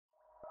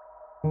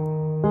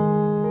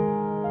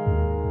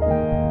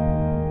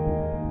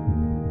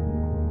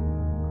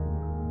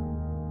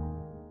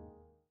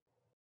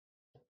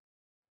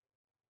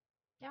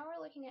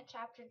at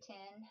chapter 10,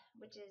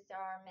 which is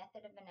our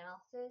method of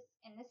analysis,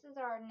 and this is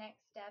our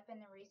next step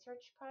in the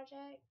research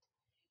project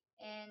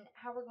and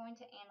how we're going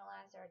to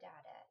analyze our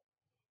data.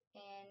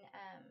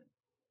 And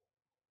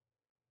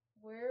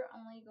we're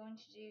only going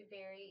to do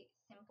very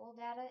simple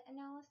data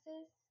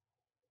analysis.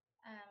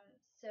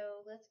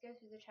 So let's go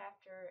through the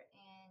chapter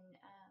and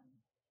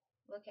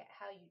look at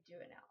how you do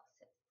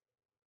analysis.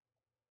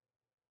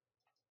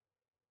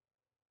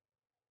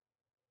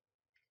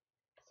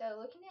 So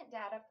looking at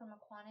data from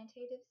a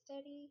quantitative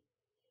study,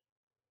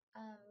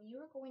 you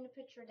are going to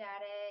put your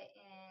data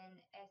in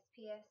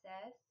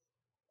SPSS,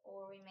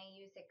 or we may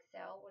use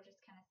Excel. We'll just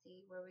kind of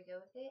see where we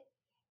go with it.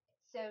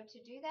 So to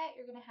do that,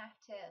 you're going to have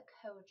to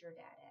code your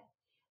data.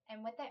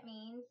 And what that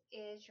means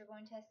is you're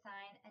going to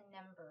assign a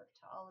number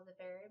to all of the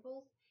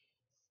variables,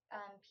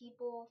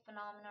 people,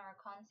 phenomena, or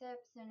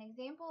concepts. So an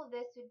example of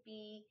this would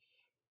be,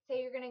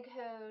 say you're going to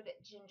code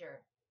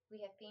gender.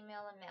 We have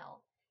female and male.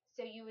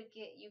 So you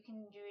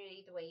can do it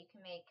either way. You can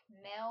make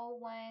male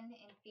 1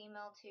 and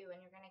female 2, and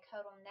you're going to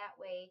code them that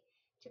way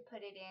to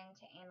put it in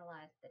to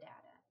analyze the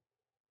data.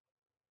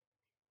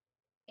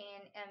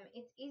 And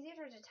it's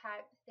easier to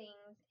type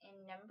things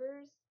in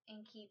numbers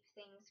and keep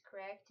things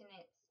correct, and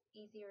it's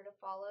easier to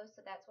follow,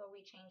 so that's why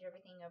we change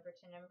everything over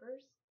to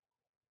numbers.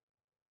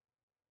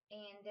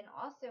 And then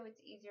also it's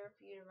easier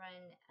for you to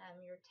run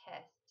your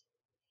test.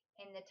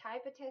 And the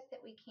type of test that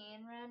we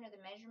can run, or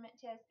the measurement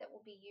test that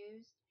will be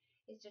used,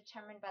 is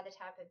determined by the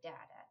type of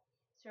data.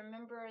 So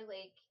remember,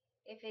 like,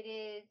 if it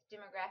is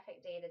demographic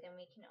data, then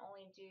we can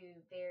only do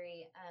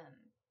very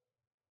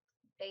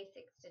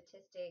basic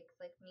statistics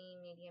like mean,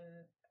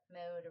 median,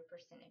 mode, or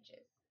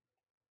percentages.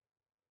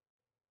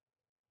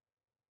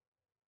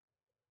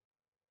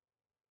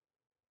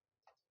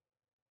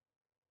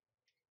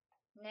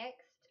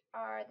 Next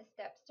are the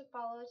steps to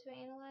follow to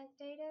analyze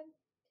data.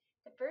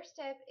 The first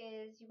step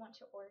is you want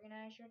to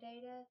organize your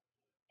data,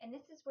 and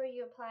this is where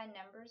you apply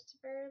numbers to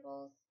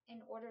variables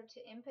in order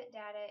to input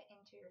data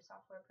into your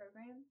software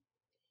program.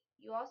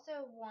 You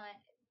also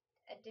want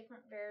a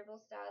different variable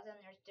styles, and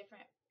there's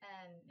different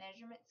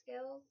measurement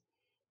scales,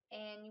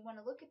 and you want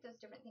to look at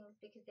those different things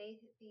because they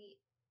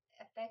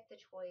affect the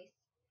choice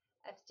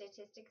of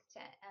statistics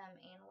to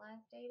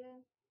analyze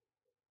data.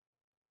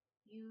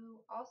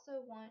 You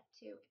also want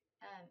to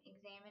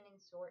examine and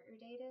sort your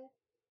data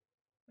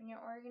when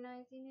you're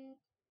organizing it,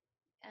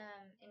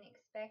 and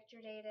inspect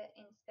your data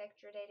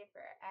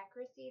for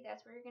accuracy.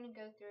 That's where you're going to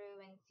go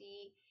through and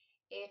see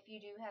if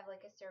you do have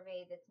like a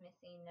survey that's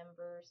missing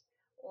numbers,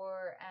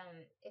 or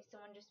if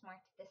someone just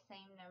marked the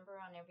same number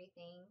on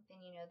everything,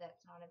 then you know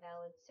that's not a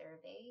valid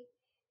survey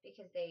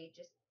because they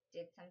just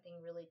did something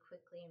really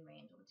quickly and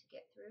random to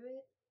get through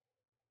it.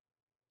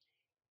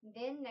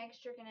 Then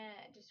next you're going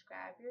to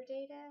describe your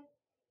data.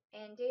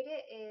 And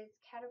data is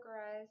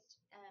categorized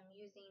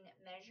using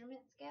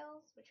measurement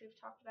scales, which we've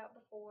talked about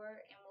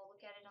before, and we'll look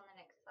at it on the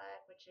next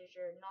slide, which is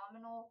your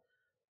nominal,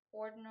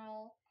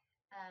 ordinal,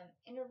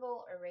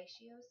 interval, or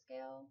ratio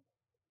scale.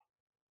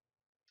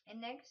 And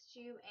next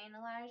you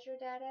analyze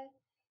your data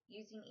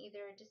using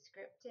either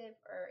descriptive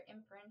or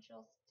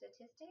inferential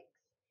statistics.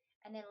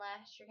 And then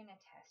last you're going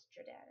to test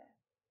your data.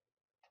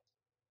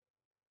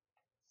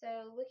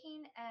 So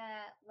looking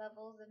at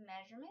levels of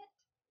measurement,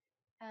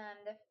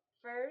 the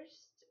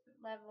first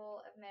level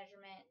of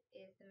measurement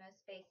is the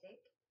most basic,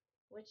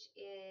 which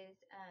is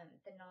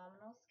the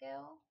nominal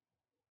scale.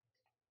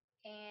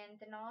 And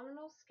the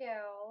nominal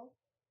scale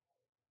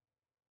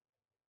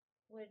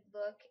would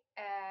look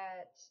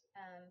at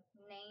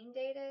name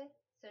data,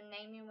 so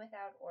naming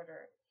without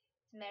order.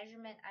 It's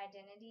measurement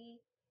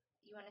identity.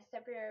 You want to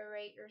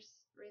separate your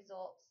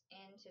results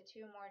into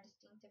 2 more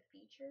distinctive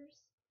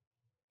features.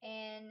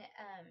 And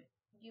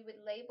you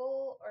would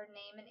label or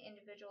name an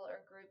individual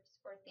or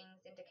groups or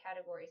things into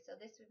categories. So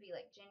this would be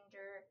like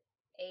gender,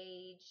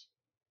 age,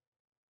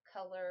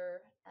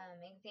 color.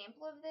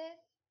 Example of this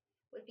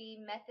would be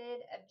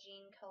method of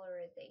gene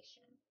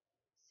colorization.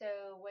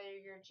 So whether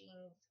your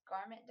gene's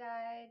garment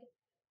dyed,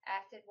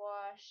 acid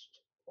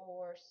washed,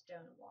 or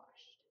stone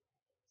washed.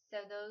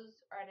 So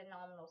those are at a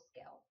nominal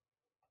scale.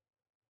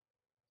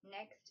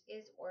 Next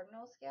is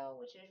ordinal scale,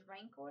 which is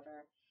rank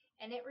order,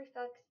 and it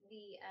reflects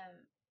the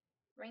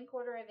rank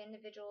order of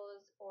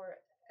individuals or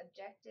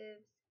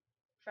objectives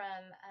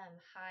from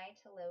high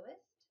to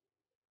lowest.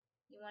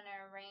 You want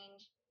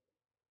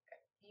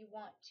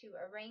to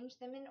arrange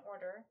them in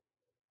order,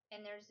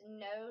 and there's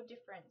no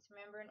difference.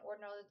 Remember, in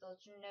ordinal, there's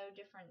no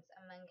difference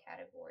among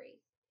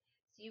categories.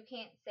 So you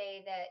can't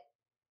say that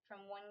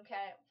from one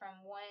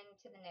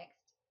to the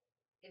next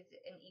is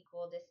an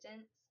equal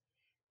distance.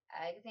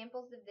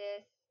 Examples of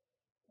this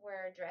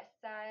were dress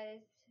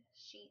size,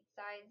 sheet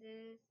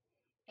sizes,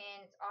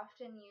 and it's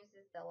often used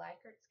as the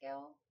Likert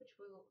scale,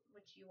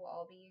 which you will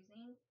all be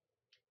using.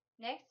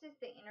 Next is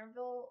the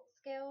interval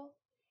scale,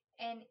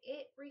 and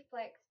it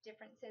reflects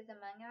differences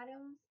among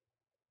items,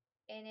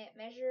 and it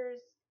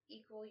measures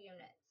equal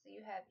units. So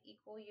you have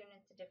equal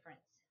units of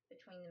difference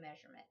between the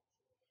measurements.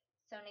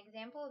 So an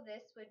example of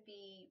this would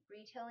be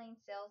retailing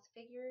sales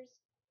figures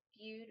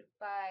viewed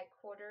by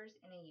quarters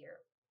in a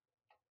year.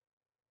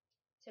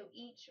 So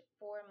each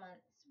 4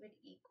 months would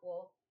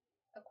equal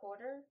a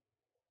quarter.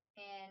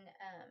 And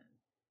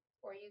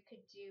or you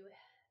could do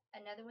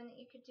another one that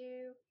you could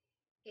do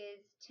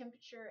is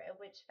temperature at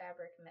which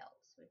fabric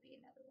melts would be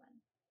another one.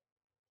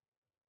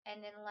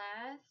 And then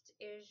last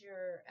is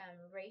your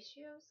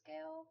ratio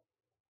scale.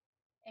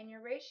 And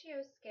your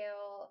ratio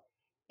scale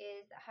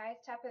is the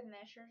highest type of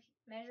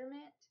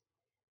measurement,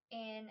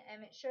 and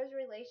it shows a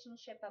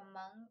relationship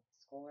among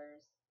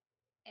scores,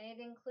 and it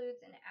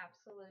includes an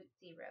absolute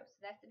zero. So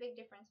that's the big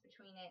difference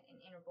between it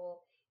and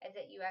interval, is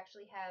that you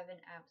actually have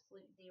an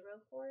absolute zero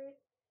for it,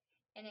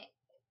 and it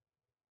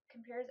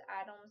compares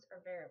items or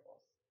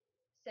variables.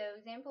 So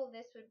example of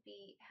this would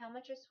be how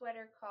much a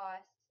sweater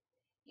costs.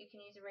 You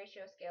can use a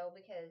ratio scale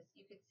because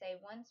you could say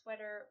one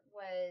sweater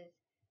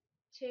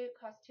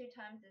cost 2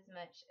 times as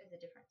much as a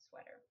different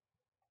sweater.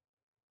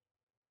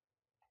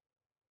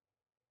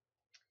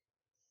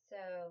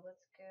 So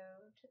let's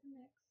go to the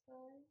next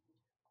slide.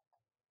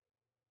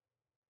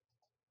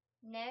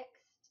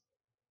 Next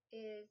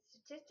is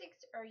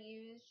statistics are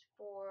used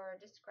for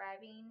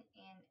describing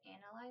and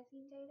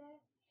analyzing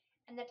data.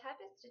 And the type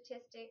of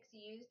statistics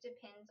used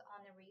depends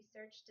on the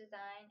research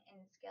design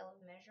and scale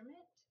of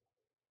measurement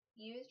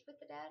used with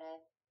the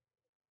data.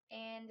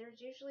 And there's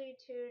usually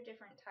two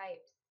different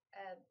types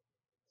of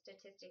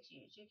statistics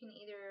used. You can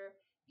either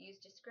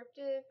use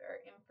descriptive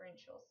or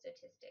inferential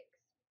statistics.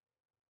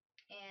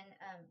 And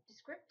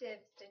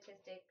descriptive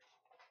statistics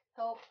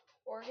help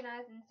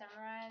organize and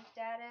summarize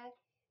data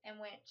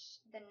in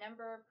which the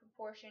number,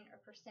 proportion,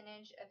 or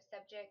percentage of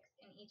subjects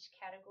in each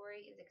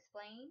category is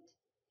explained,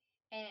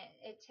 and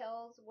it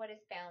tells what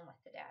is found with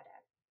the data.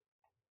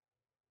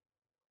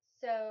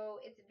 So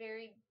it's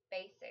very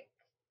basic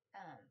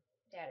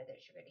data that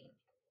you're getting.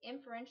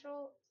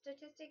 Inferential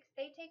statistics,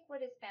 they take what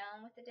is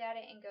found with the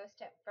data and go a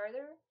step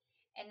further,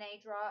 and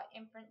they draw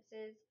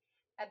inferences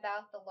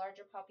about the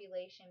larger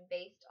population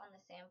based on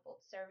the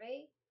sampled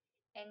survey,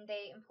 and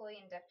they employ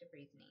inductive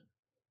reasoning.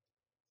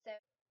 So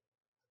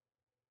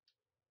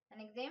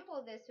an example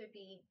of this would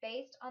be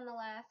based on the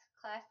last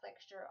class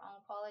lecture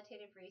on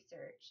qualitative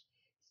research,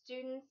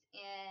 students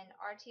in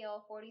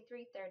RTL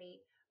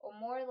 4330 are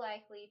more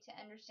likely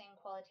to understand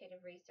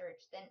qualitative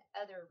research than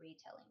other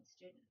retelling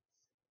students.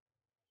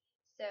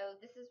 So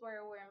this is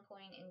where we're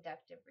employing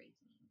inductive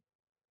reasoning.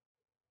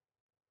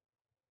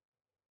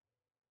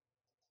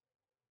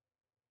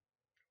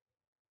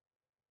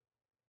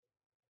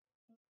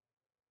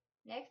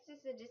 Next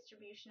is the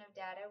distribution of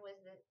data,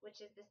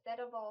 which is the set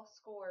of all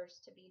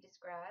scores to be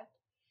described,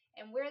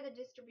 and where the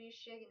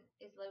distribution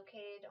is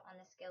located on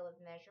the scale of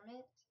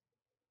measurement.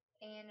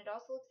 And it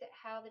also looks at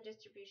how the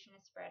distribution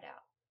is spread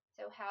out.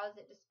 So how is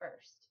it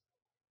dispersed?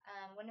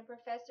 When a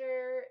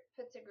professor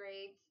puts a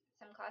grades,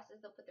 some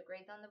classes they'll put the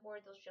grades on the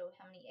board. They'll show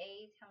how many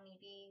A's, how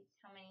many B's,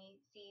 how many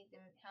C's,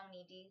 and how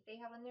many D's they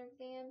have on their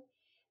exam.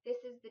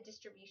 This is the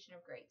distribution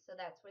of grades, so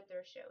that's what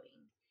they're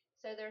showing.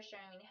 So they're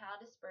showing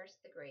how dispersed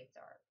the grades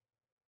are.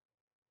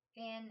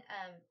 And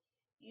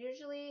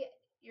usually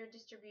your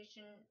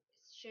distribution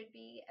should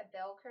be a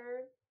bell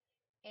curve,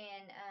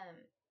 and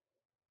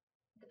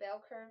the bell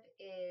curve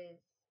is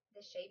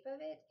the shape of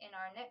it. In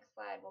our next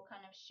slide, we'll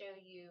kind of show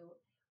you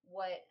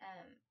what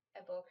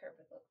a bell curve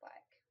would look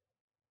like.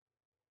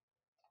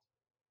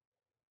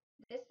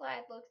 This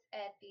slide looks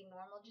at the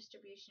normal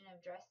distribution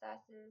of dress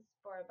sizes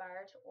for a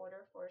buyer to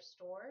order for a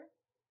store.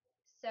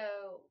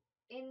 So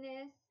in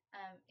this,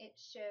 it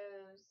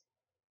shows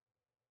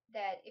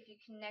that if you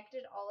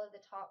connected all of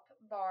the top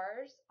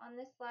bars on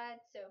this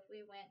slide, so if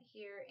we went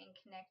here and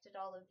connected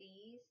all of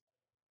these,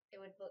 it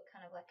would look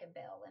kind of like a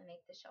bell and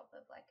make the shape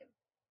of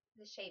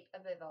the shape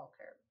of a bell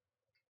curve.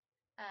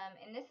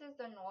 And this is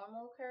the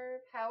normal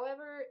curve.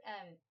 However,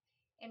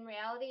 in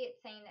reality,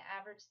 it's saying the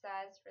average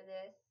size for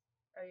this,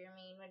 or your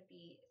mean, would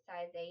be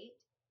size 8.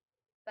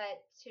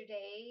 But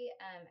today,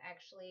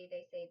 actually,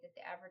 they say that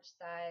the average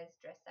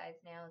dress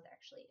size now is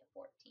actually a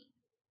 14.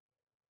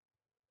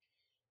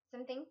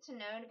 Some things to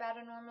note about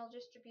a normal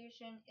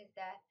distribution is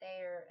that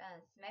they're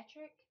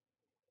symmetric.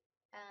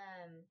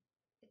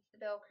 It's the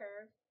bell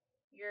curve.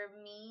 Your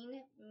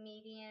mean,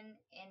 median,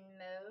 and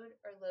mode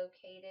are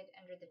located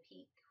under the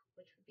peak,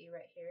 which would be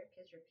right here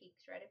because your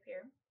peak's right up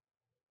here.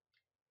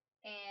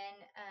 And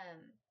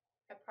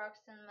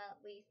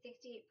approximately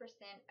 68%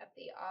 of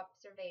the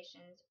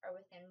observations are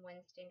within 1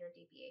 standard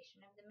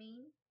deviation of the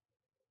mean.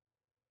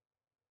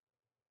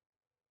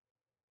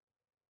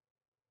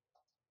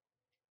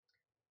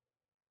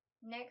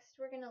 Next,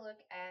 we're going to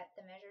look at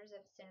the measures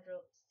of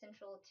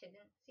central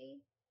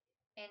tendency,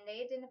 and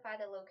they identify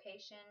the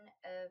location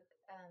of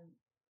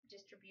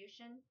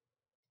distribution,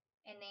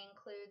 and they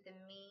include the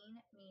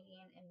mean,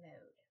 median, and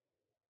mode.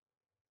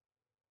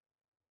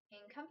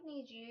 And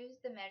companies use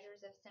the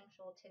measures of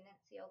central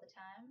tendency all the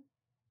time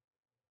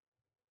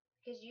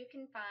because you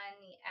can find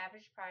the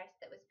average price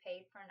that was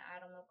paid for an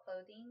item of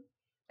clothing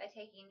by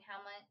taking how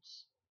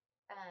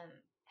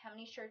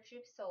many shirts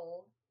you've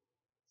sold.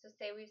 So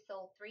say we've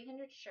sold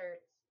 300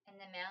 shirts, and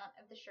the amount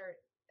of the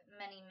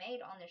money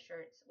made on the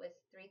shirts was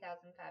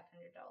 $3,500.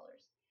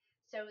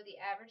 So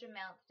the average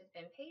amount that has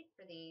been paid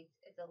for these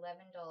is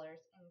 $11.67,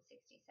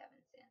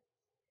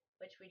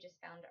 which we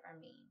just found our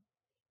mean,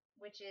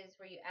 which is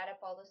where you add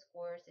up all the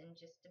scores and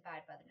just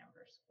divide by the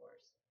number of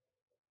scores.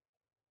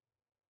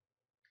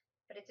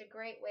 But it's a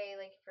great way,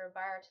 like for a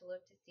buyer, to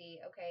look to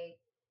see, okay,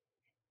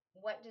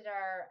 what did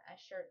our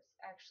shirts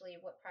actually,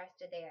 what price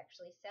did they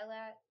actually sell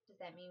at? Does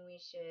that mean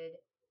we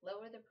should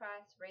lower the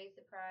price, raise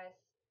the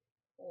price,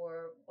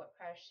 or what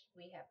price should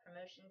we have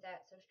promotions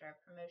at? So should our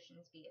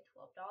promotions be at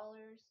 $12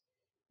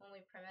 when we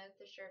promote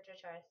the shirt to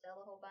try to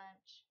sell a whole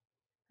bunch?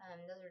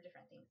 Those are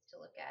different things to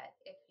look at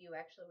if you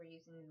actually were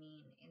using the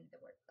mean in the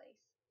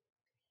workplace.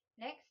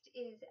 Next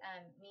is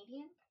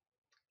median.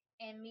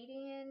 And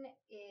median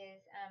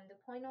is the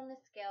point on the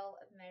scale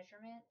of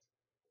measurement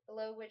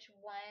below which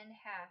 1/2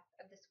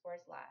 of the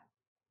scores lie.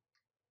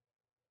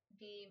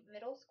 The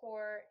middle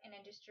score in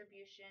a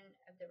distribution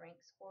of the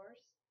rank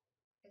scores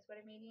is what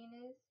a median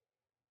is.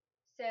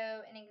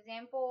 So an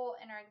example,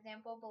 in our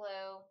example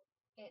below,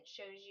 it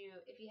shows you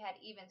if you had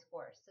even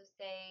scores. So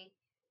say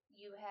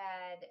you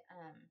had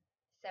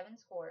 7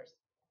 scores,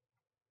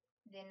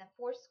 then the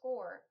fourth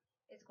score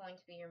is going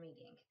to be your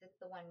median because it's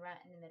the one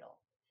right in the middle.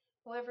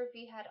 However, if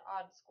you had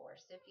odd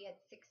scores, so if you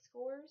had 6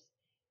 scores,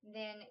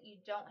 then you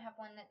don't have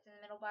one that's in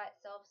the middle by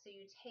itself, so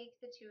you take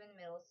the 2 in the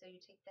middle, so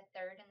you take the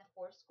third and the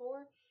fourth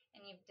score,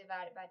 and you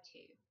divide it by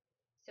 2.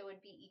 So it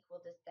would be equal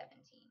to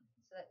 17.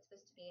 So that's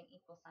supposed to be an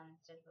equal sign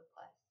instead of a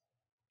plus.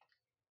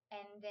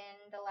 And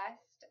then the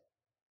last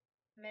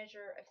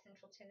measure of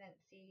central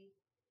tendency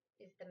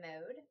is the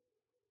mode.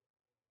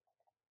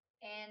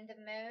 And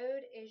the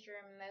mode is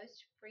your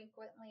most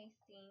frequently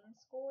seen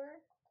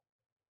score.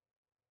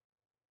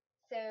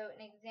 So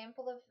an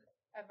example of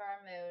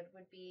our mode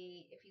would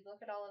be, if you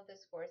look at all of the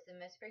scores, the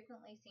most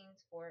frequently seen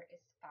score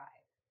is 5.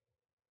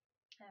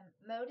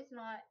 Mode is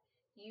not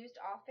used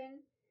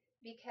often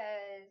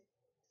because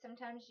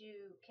sometimes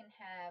you can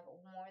have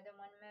more than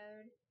one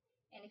mode,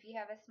 and if you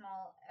have a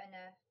small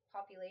enough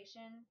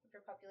population, if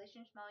your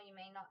population is small, you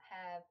may not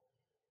have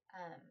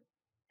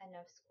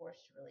enough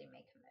scores to really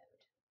make a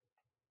mode.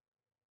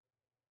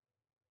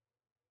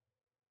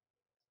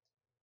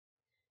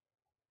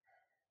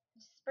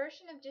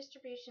 Dispersion of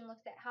distribution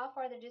looks at how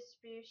far the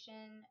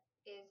distribution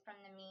is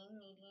from the mean,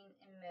 median,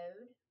 and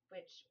mode,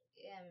 which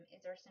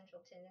is our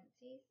central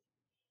tendencies.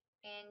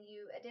 And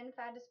you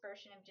identify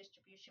dispersion of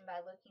distribution by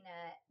looking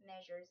at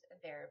measures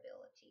of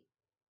variability.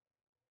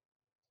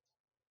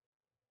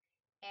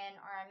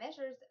 And our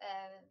measures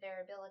of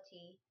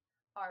variability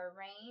are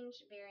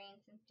range,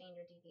 variance, and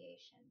standard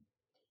deviation.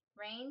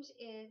 Range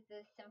is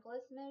the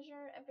simplest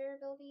measure of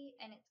variability,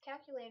 and it's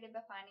calculated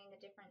by finding the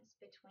difference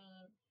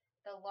between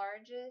the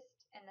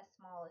largest and the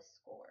smallest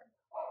score.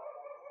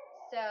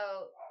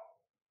 So,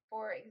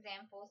 for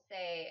example,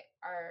 say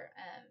our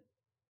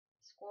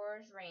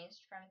scores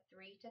ranged from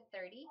 3 to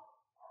 30.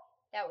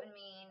 That would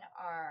mean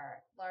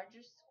our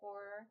largest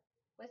score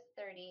was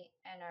 30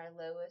 and our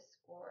lowest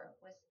score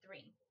was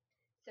 3.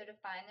 So to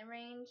find the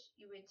range,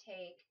 you would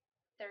take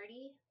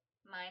 30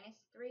 minus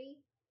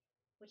 3,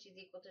 which is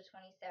equal to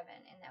 27,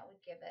 and that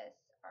would give us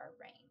our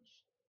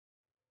range.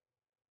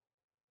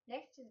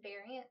 Next is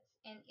variance,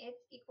 and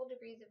it's equal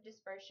degrees of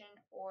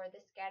dispersion or the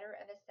scatter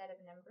of a set of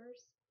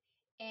numbers,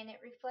 and it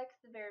reflects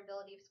the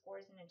variability of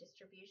scores in a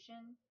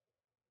distribution,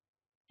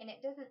 and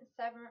it doesn't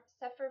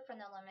suffer from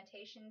the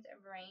limitations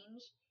of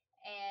range,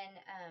 and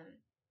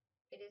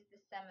it is the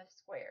sum of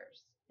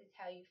squares is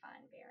how you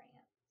find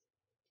variance.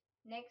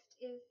 Next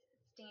is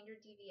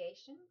standard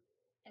deviation,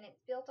 and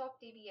it's built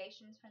off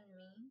deviations from the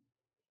mean.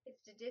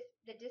 It's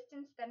the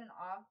distance that an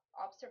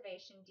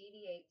observation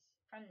deviates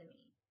from the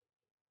mean.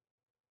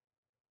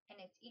 And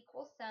it's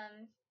equal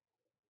to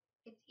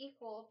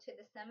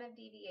the sum of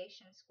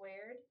deviation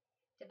squared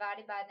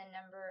divided by the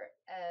number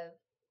of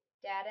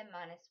data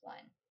minus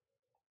 1.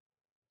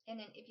 And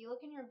then if you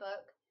look in your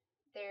book,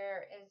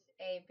 there is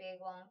a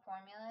big long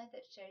formula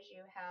that shows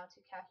you how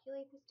to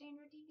calculate the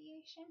standard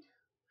deviation.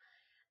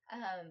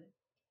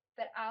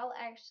 But I'll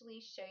actually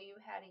show you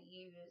how to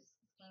use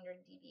standard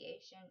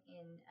deviation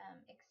in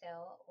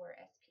Excel or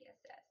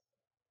SPSS.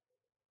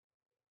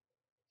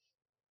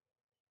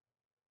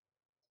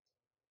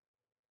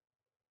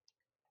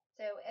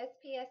 So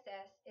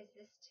SPSS is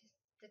this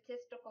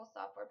statistical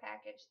software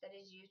package that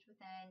is used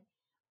within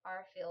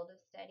our field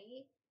of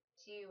study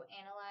to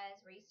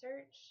analyze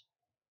research.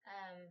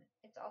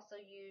 It's also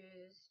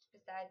used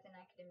besides in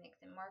academics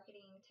in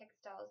marketing,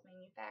 textiles,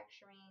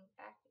 manufacturing,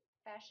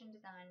 fashion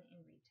design,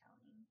 and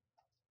retailing.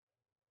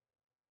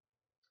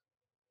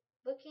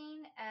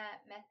 Looking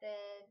at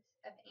methods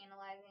of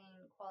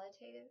analyzing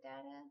qualitative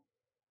data,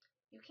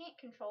 you can't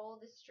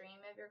control the stream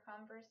of your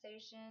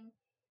conversation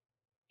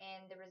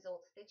and the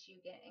results that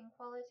you get in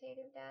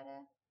qualitative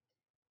data.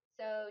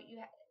 So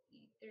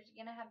there's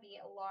going to be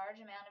a large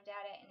amount of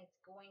data, and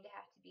it's going to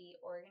have to be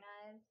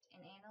organized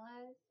and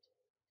analyzed.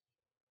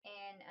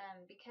 And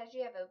because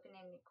you have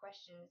open-ended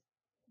questions,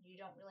 you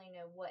don't really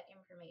know what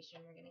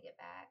information you're going to get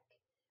back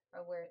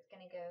or where it's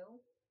going to go.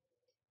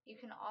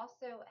 You can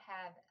also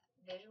have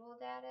visual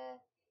data.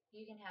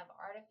 You can have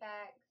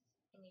artifacts.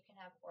 and you can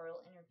have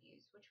oral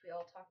interviews, which we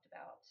all talked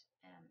about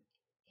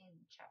in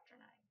Chapter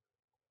 9.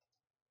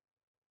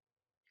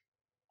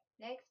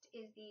 Next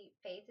is the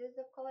phases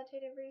of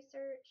qualitative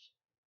research.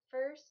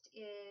 First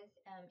is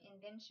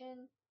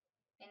invention,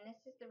 and this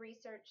is the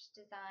research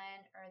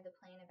design or the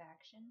plan of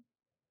action.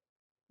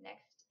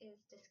 Next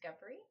is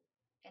discovery,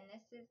 and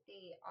this is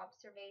the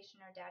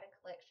observation or data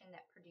collection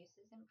that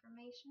produces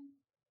information.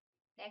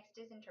 Next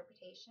is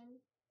interpretation,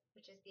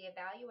 which is the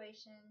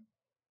evaluation,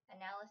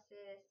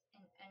 analysis,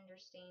 and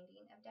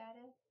understanding of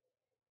data.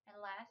 And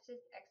last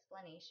is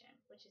explanation,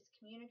 which is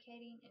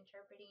communicating,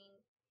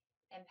 interpreting,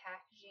 and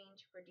packaging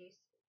to produce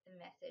the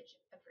message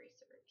of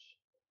research.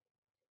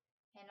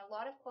 And a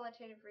lot of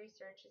qualitative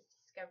research is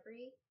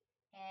discovery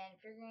and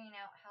figuring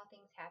out how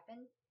things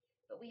happen,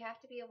 but we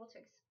have to be able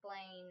to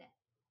explain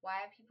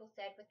why people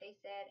said what they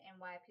said and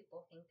why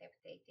people think what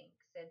they think.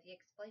 So the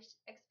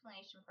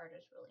explanation part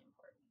is really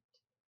important,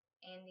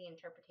 and the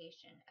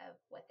interpretation of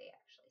what they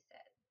actually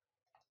said.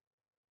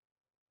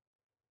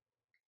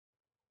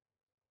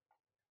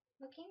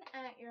 Looking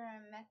at your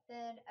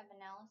method of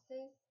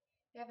analysis,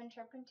 you have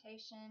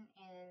interpretation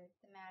and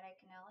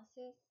thematic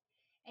analysis,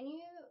 and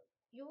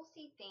you'll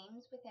see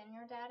themes within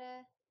your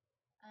data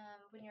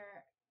when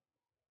you're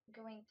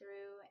going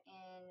through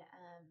and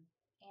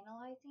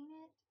analyzing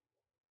it.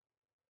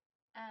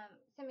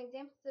 Some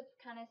examples of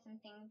kind of some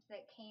things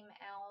that came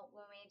out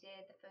when we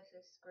did the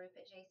focus group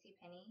at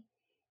JCPenney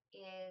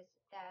is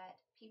that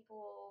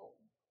people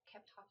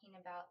kept talking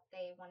about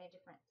they wanted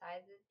different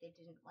sizes. They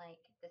didn't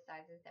like the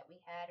sizes that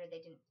we had, or they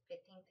didn't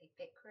think they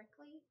fit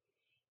correctly.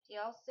 They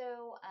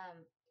also,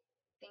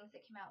 things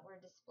that came out were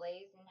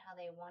displays and how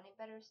they wanted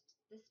better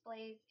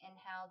displays, and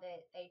how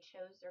that they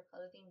chose their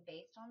clothing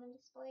based on the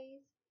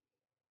displays.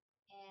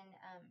 And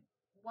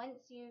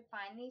once you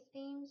find these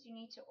themes, you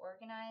need to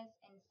organize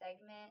and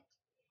segment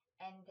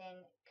and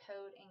then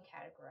code and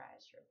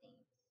categorize your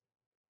themes.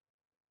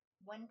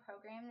 One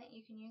program that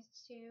you can use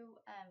to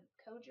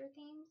code your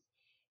themes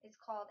is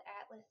called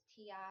Atlas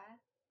TI,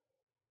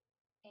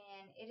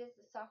 and it is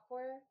the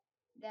software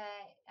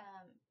that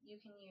you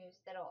can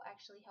use that'll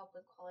actually help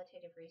with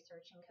qualitative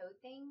research and code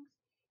things.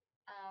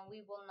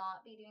 We will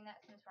not be doing that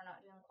since we're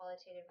not doing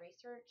qualitative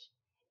research.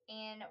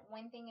 And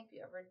one thing, if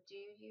you ever do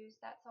use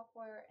that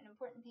software, an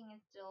important thing is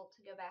still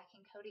to go back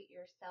and code it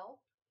yourself,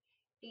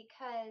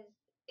 because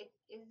it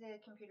is a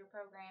computer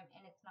program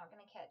and it's not going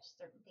to catch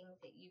certain things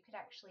that you could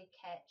actually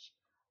catch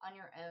on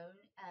your own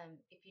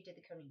if you did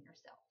the coding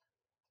yourself.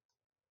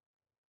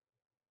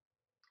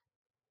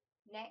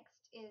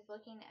 Next is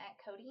looking at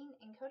coding,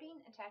 and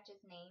coding attaches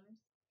names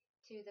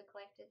to the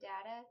collected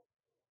data.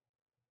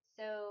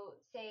 So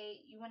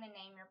say you want to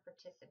name your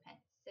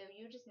participants. So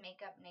you just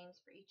make up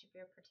names for each of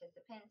your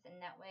participants,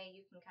 and that way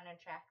you can kind of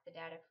track the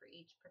data for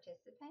each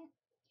participant.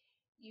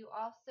 You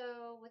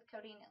also, with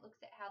coding, it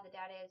looks at how the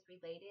data is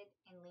related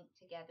and linked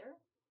together.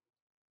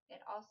 It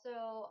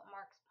also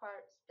marks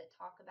parts that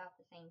talk about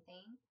the same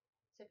thing.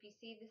 So if you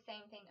see the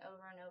same thing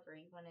over and over,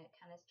 you want to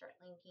kind of start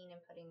linking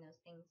and putting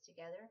those things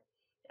together.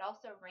 It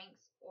also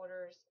ranks,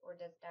 orders, or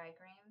does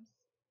diagrams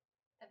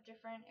of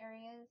different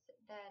areas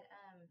that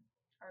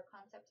are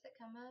concepts that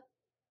come up.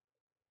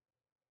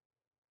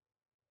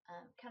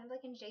 Kind of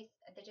like in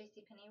the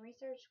JCPenney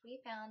research,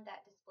 we found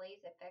that displays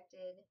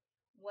affected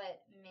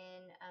what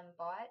men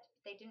bought,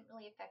 but they didn't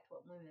really affect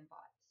what women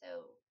bought.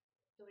 So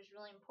it was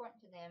really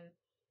important to them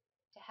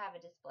to have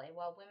a display,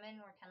 while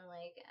women were kind of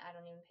like, I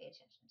don't even pay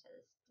attention to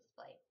this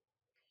display.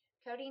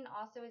 Coding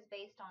also is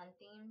based on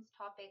themes,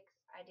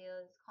 topics,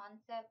 ideas,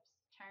 concepts,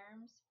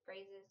 terms,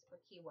 phrases,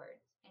 or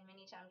keywords. And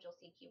many times you'll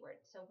see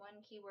keywords. So one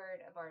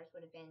keyword of ours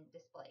would have been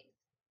displays.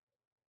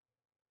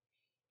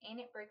 And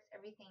it breaks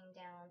everything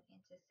down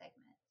into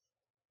segments.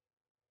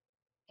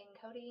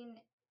 Encoding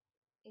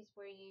is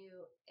where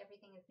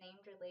everything is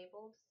named or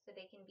labeled so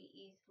they can be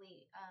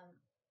easily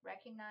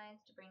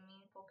recognized to bring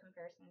meaningful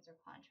comparisons or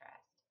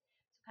contrast.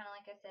 So kind of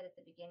like I said at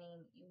the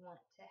beginning, you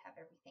want to have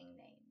everything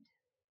named.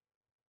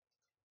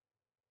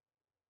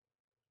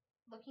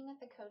 Looking at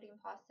the coding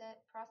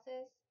process,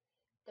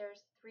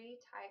 there's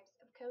 3 types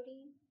of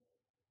coding.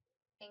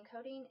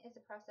 Encoding is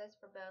a process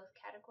for both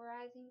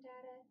categorizing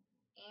data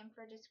and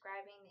for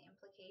describing the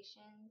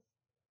implications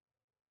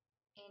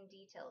and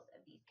details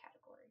of these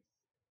categories.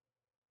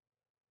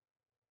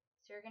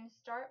 So you're going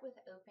to start with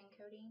open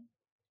coding,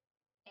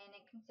 and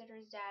it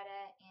considers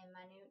data in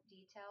minute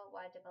detail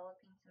while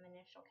developing some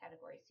initial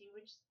categories. So you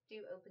would just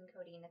do open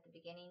coding at the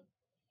beginning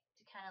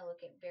to kind of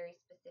look at very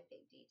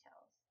specific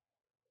details.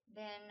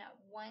 Then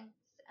once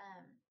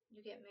you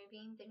get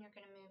moving, then you're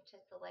going to move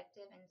to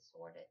selective and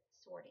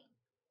sorting.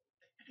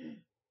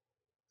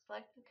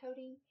 Selective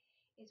coding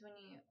is when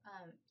you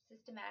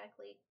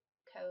systematically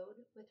code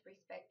with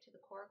respect to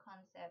the core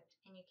concept,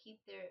 and you keep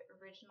the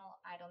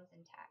original items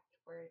intact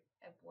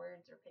of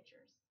words or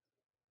pictures.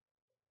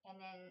 And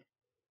then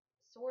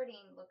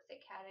sorting looks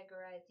at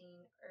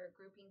categorizing or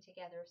grouping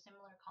together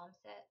similar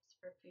concepts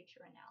for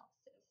future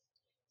analysis.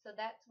 So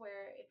that's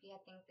where, if you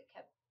had things that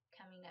kept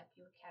coming up,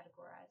 you would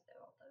categorize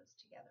all those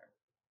together.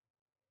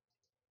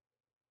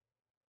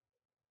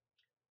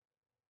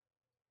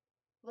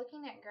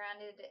 Looking at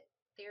grounded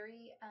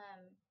theory,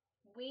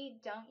 we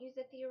don't use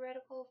a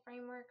theoretical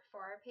framework for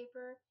our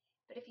paper,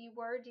 but if you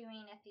were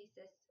doing a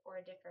thesis or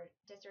a different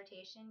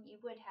dissertation, you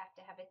would have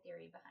to have a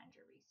theory behind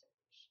your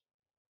research.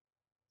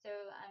 So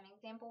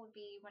example would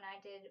be when I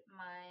did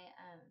my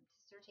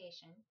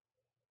dissertation,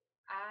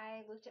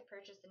 I looked at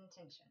purchase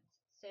intentions.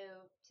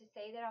 So to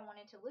say that I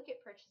wanted to look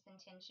at purchase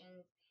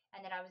intentions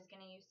and that I was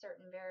going to use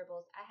certain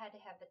variables, I had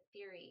to have a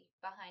theory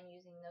behind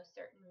using those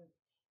certain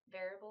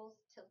variables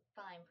to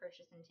find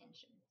purchase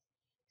intentions.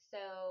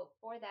 So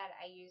for that,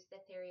 I used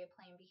the theory of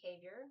planned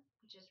behavior,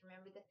 which is,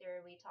 remember the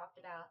theory we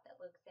talked about that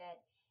looks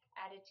at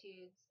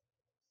attitudes,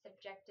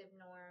 subjective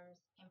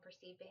norms, and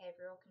perceived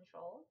behavioral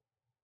control.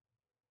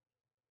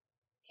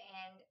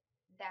 And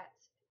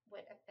that's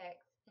what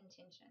affects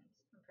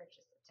intentions and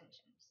purchase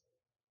intentions.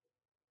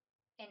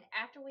 And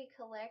after we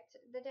collect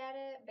the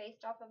data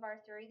based off of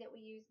our theory that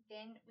we use,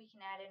 then we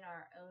can add in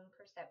our own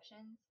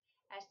perceptions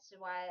as to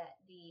why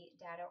the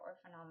data or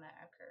phenomena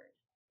occurred.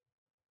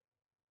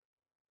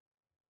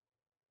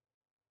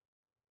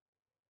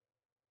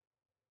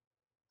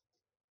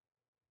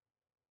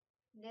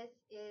 This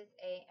is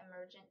a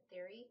emergent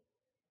theory.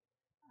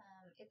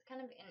 It's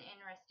kind of an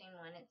interesting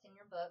one. It's in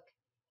your book.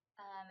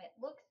 It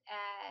looks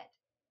at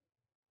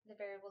the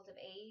variables of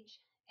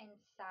age and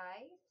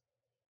size,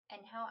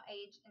 and how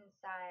age and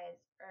size,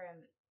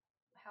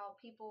 how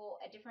people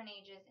at different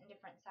ages and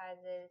different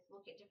sizes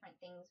look at different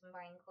things when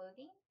buying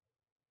clothing.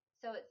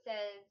 So it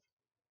says,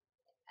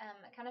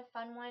 a kind of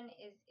fun one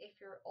is, if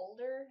you're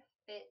older,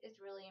 fit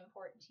is really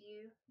important to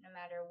you, no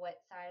matter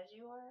what size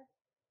you are.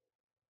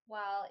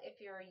 While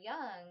if you're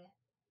young,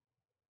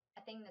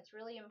 a thing that's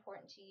really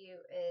important to you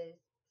is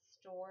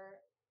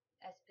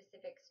a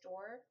specific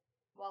store.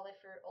 While if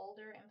you're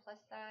older and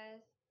plus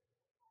size,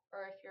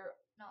 or if you're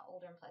not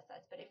older and plus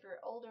size, but if you're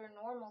older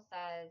normal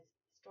size,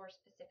 store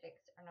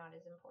specifics are not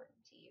as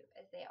important to you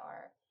as they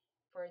are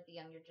for the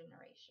younger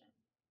generation.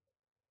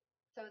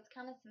 So it's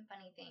kind of some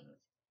funny things,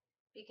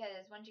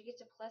 because once you get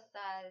to plus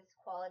size,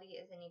 quality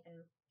isn't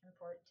even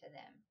important to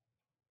them.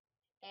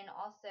 And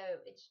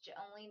also, it's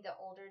only the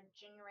older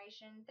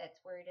generation that's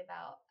worried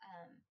about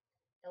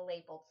the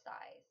labeled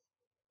size.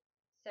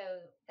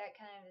 So that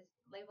kind of is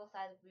label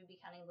size. We'd be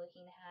kind of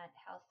looking at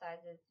how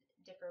sizes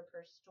differ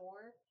per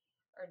store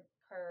or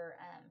per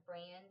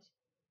brand,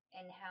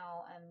 and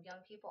how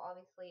young people,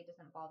 obviously it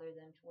doesn't bother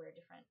them to wear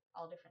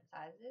all different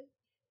sizes,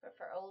 but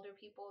for older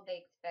people,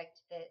 they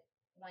expect that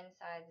one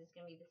size is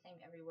going to be the same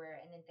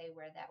everywhere, and that they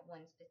wear that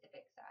one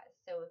specific size.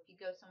 So if you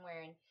go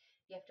somewhere and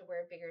you have to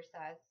wear a bigger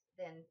size,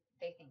 then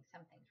they think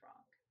something's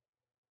wrong.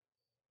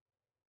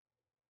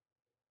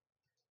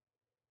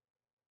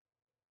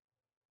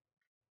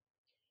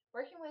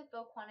 Working with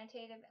both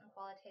quantitative and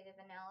qualitative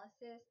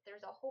analysis,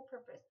 there's a whole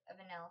purpose of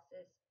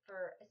analysis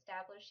for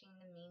establishing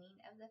the meaning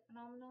of the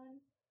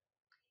phenomenon.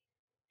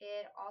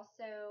 It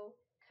also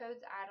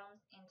codes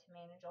items into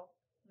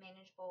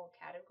manageable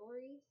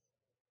categories.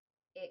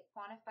 It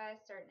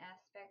quantifies certain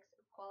aspects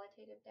of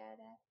qualitative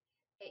data.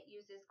 It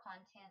uses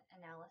content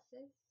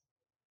analysis.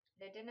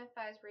 It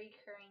identifies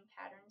recurring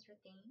patterns or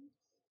themes.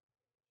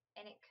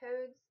 And it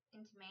codes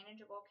into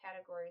manageable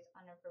categories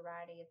on a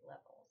variety of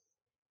levels,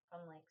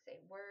 from, like, say,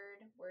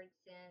 word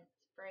sense,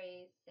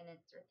 phrase,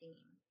 sentence, or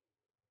theme.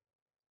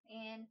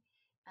 And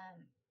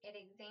it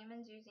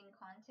examines using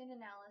content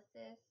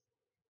analysis,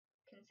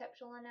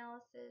 conceptual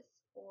analysis,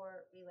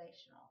 or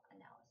relational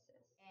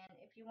analysis. And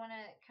if you want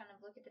to kind of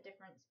look at the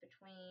difference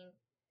between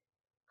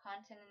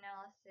content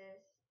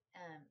analysis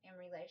and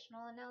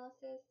relational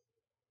analysis,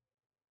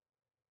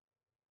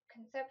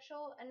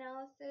 conceptual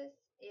analysis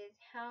is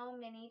how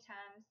many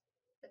times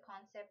the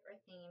concept or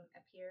theme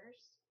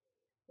appears,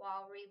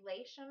 while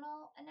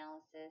relational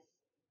analysis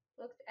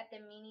looks at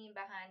the meaning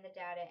behind the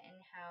data and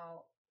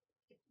how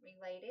it's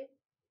related.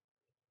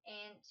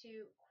 And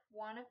to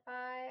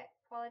quantify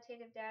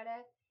qualitative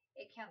data,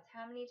 it counts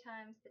how many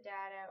times the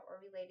data or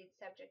related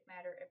subject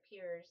matter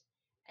appears,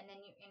 and then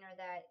you enter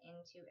that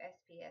into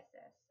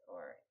SPSS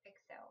or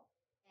Excel.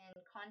 And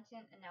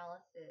content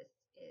analysis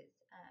is